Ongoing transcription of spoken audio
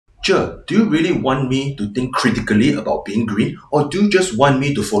Cher, do you really want me to think critically about being green, or do you just want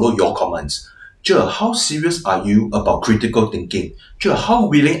me to follow your commands? Cher, how serious are you about critical thinking? Cher, how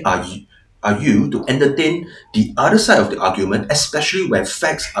willing are you to entertain the other side of the argument, especially when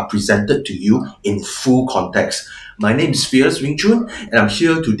facts are presented to you in full context? My name is Fearless Wing Chun, and I'm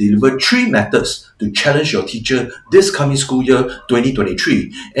here to deliver 3 methods to challenge your teacher this coming school year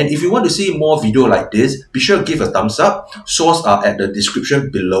 2023. And if you want to see more video like this, be sure to give a thumbs up. Sources are at the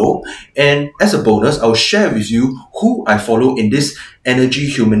description below. And as a bonus, I'll share with you who I follow in this energy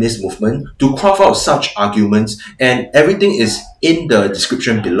humanist movement to craft out such arguments, and everything is in the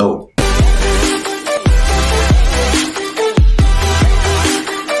description below.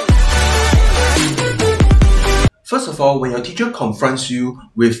 First of all, when your teacher confronts you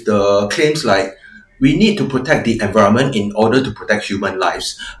with the claims like, we need to protect the environment in order to protect human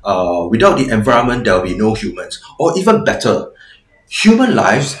lives. Without the environment, there will be no humans. Or even better, human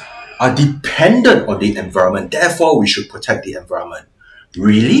lives are dependent on the environment. Therefore, we should protect the environment.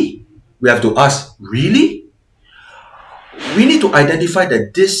 Really? We have to ask, really? We need to identify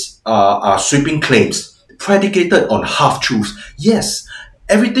that these are sweeping claims predicated on half-truths. Yes,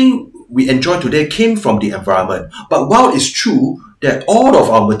 everything we enjoy today came from the environment. But while it's true that all of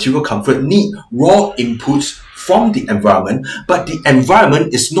our material comfort need raw inputs from the environment, but the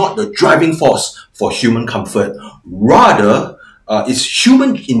environment is not the driving force for human comfort. Rather, it's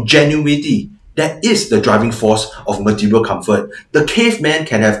human ingenuity that is the driving force of material comfort. The caveman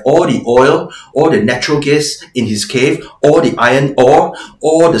can have all the oil, all the natural gas in his cave, all the iron ore,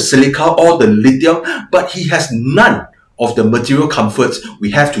 all the silica, all the lithium, but he has none of the material comforts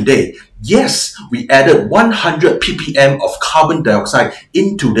we have today. Yes, we added 100 ppm of carbon dioxide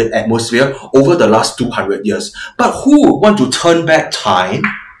into the atmosphere over the last 200 years. But who would want to turn back time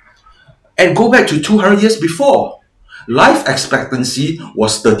and go back to 200 years before? Life expectancy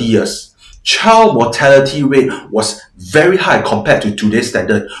was 30 years. Child mortality rate was very high compared to today's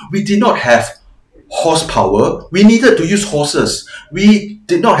standard. We did not have horsepower. We needed to use horses. We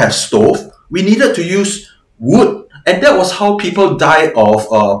did not have stove. We needed to use wood. And that was how people died of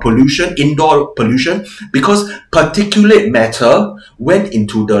pollution, indoor pollution, because particulate matter went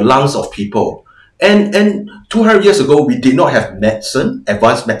into the lungs of people. And 200 years ago, we did not have medicine,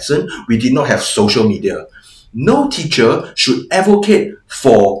 advanced medicine. We did not have social media. No teacher should advocate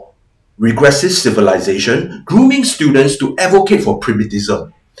for regressive civilization, grooming students to advocate for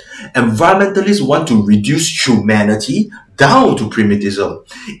primitivism. Environmentalists want to reduce humanity down to primitivism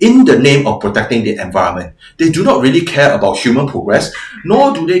in the name of protecting the environment. They do not really care about human progress,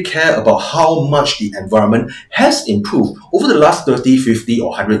 nor do they care about how much the environment has improved over the last 30, 50 or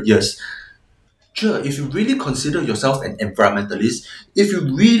 100 years. Sure, if you really consider yourself an environmentalist, if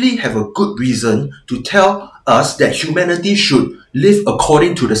you really have a good reason to tell us that humanity should live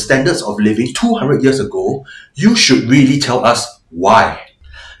according to the standards of living 200 years ago, you should really tell us why.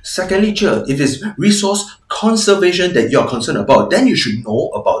 Secondly, if it's resource conservation that you're concerned about, then you should know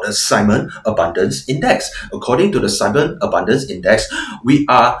about the Simon Abundance Index. According to the Simon Abundance Index, we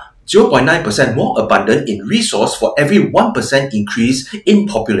are 0.9% more abundant in resource for every 1% increase in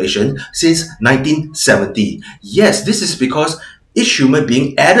population since 1970. Yes, this is because each human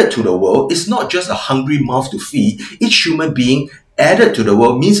being added to the world is not just a hungry mouth to feed. Each human being added to the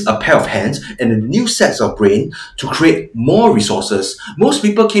world means a pair of hands and a new set of brain to create more resources. Most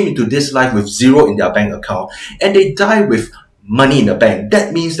people came into this life with zero in their bank account, and they die with money in the bank.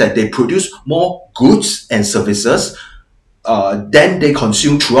 That means that they produce more goods and services than they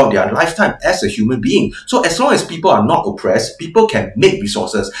consume throughout their lifetime as a human being. So as long as people are not oppressed, people can make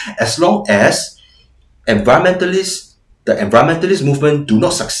resources. As long as the environmentalist movement do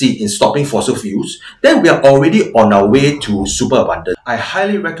not succeed in stopping fossil fuels, then we are already on our way to superabundance. I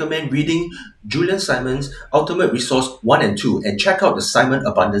highly recommend reading Julian Simon's Ultimate Resource 1 and 2 and check out the Simon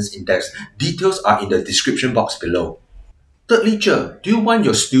Abundance Index. Details are in the description box below. Thirdly, do you want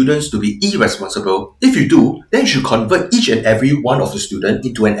your students to be irresponsible? If you do, then you should convert each and every one of the students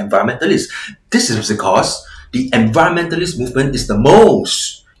into an environmentalist. This is because the environmentalist movement is the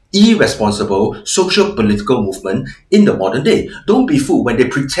most irresponsible social political movement in the modern day. Don't be fooled when they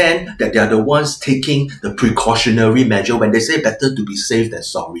pretend that they are the ones taking the precautionary measure when they say better to be safe than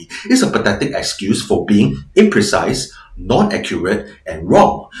sorry. It's a pathetic excuse for being imprecise, non-accurate, and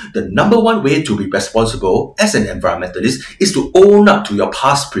wrong. The number one way to be responsible as an environmentalist is to own up to your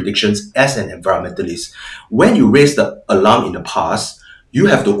past predictions as an environmentalist. When you raise the alarm in the past, you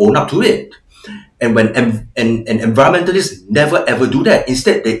have to own up to it. And and environmentalists never ever do that.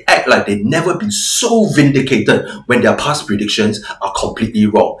 Instead, they act like they've never been so vindicated when their past predictions are completely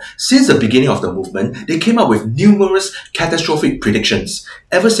wrong. Since the beginning of the movement, they came up with numerous catastrophic predictions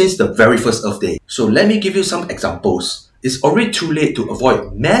ever since the very first Earth Day. So let me give you some examples. It's already too late to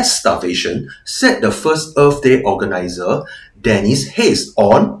avoid mass starvation, said the first Earth Day organizer, Dennis Hayes,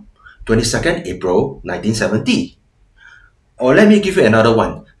 on 22nd April 1970. Or let me give you another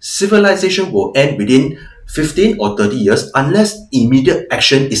one. Civilization will end within 15 or 30 years unless immediate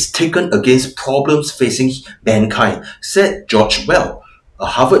action is taken against problems facing mankind, said George Well, a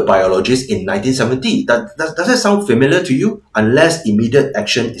Harvard biologist in 1970. Does that sound familiar to you? Unless immediate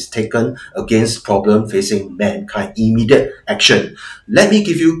action is taken against problems facing mankind. Immediate action. Let me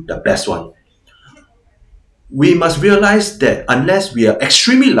give you the best one. We must realize that unless we are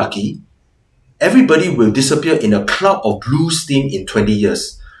extremely lucky, everybody will disappear in a cloud of blue steam in 20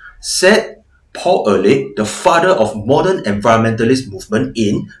 years, said Paul Ehrlich, the father of modern environmentalist movement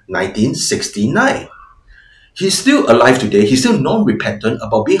in 1969. He's still alive today, he's still non-repentant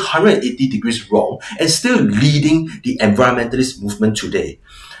about being 180 degrees wrong and still leading the environmentalist movement today.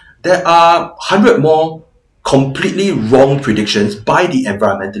 There are 100 more completely wrong predictions by the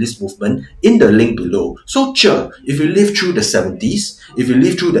environmentalist movement in the link below. So Cher, if you live through the 70s, if you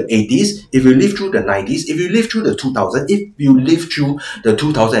live through the 80s, if you live through the 90s, if you live through the 2000s, if you live through the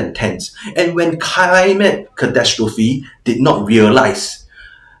 2010s, and when climate catastrophe did not realize,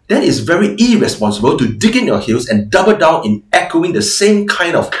 then it's very irresponsible to dig in your heels and double down in echoing the same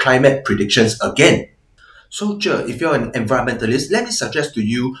kind of climate predictions again. So, Cher, if you're an environmentalist, let me suggest to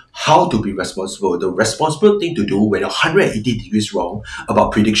you how to be responsible. The responsible thing to do when you're 180 degrees wrong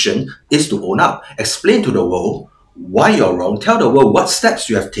about prediction is to own up. Explain to the world why you're wrong. Tell the world what steps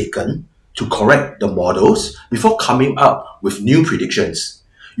you have taken to correct the models before coming up with new predictions.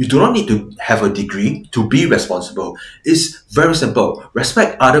 You do not need to have a degree to be responsible. It's very simple.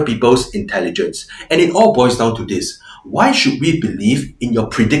 Respect other people's intelligence. And it all boils down to this. Why should we believe in your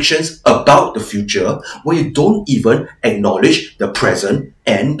predictions about the future when you don't even acknowledge the present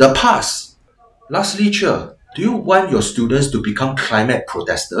and the past? Lastly, Cher, do you want your students to become climate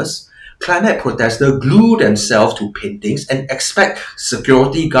protesters? Climate protesters glue themselves to paintings and expect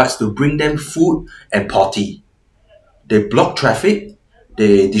security guards to bring them food and potty. They block traffic,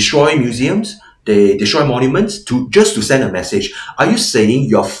 they destroy museums, they destroy monuments just to send a message. Are you saying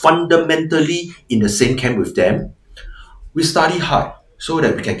you're fundamentally in the same camp with them? We study hard so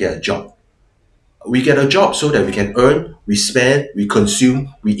that we can get a job. We get a job so that we can earn, we spend, we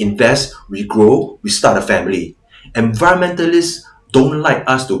consume, we invest, we grow, we start a family. Environmentalists don't like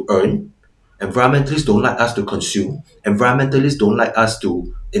us to earn. Environmentalists don't like us to consume. Environmentalists don't like us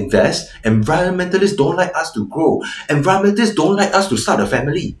to invest. Environmentalists don't like us to grow. Environmentalists don't like us to start a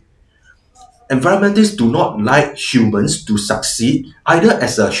family. Environmentalists do not like humans to succeed either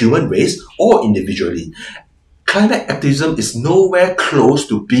as a human race or individually. Climate activism is nowhere close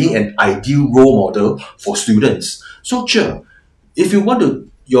to being an ideal role model for students. So, Cher, if you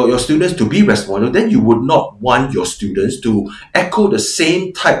want your students to be responsible, then you would not want your students to echo the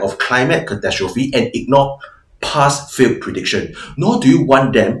same type of climate catastrophe and ignore past failed prediction. Nor do you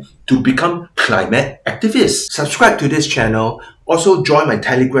want them to become climate activists. Subscribe to this channel. Also join my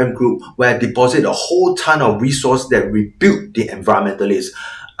Telegram group where I deposit a whole ton of resources that rebuild the environmentalists.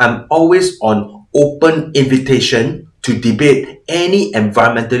 I'm always on open invitation to debate any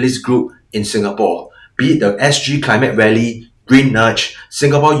environmentalist group in Singapore, be it the SG Climate Rally, Green Nudge,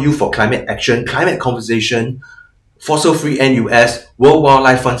 Singapore Youth for Climate Action, Climate Conversation, Fossil Free NUS, World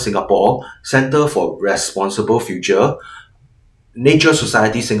Wildlife Fund Singapore, Centre for Responsible Future, Nature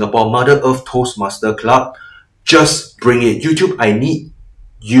Society Singapore, Mother Earth Toastmaster Club. Just bring it. YouTube, I need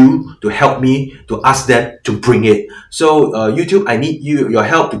you to help me to ask them to bring it. So YouTube, I need your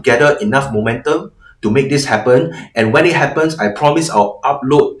help to gather enough momentum to make this happen. And when it happens, I promise I'll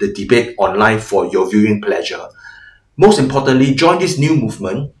upload the debate online for your viewing pleasure. Most importantly, join this new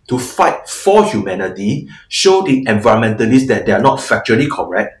movement to fight for humanity, show the environmentalists that they are not factually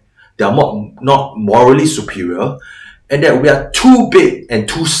correct, they are not morally superior, and that we are too big and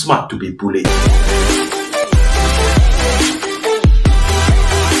too smart to be bullied.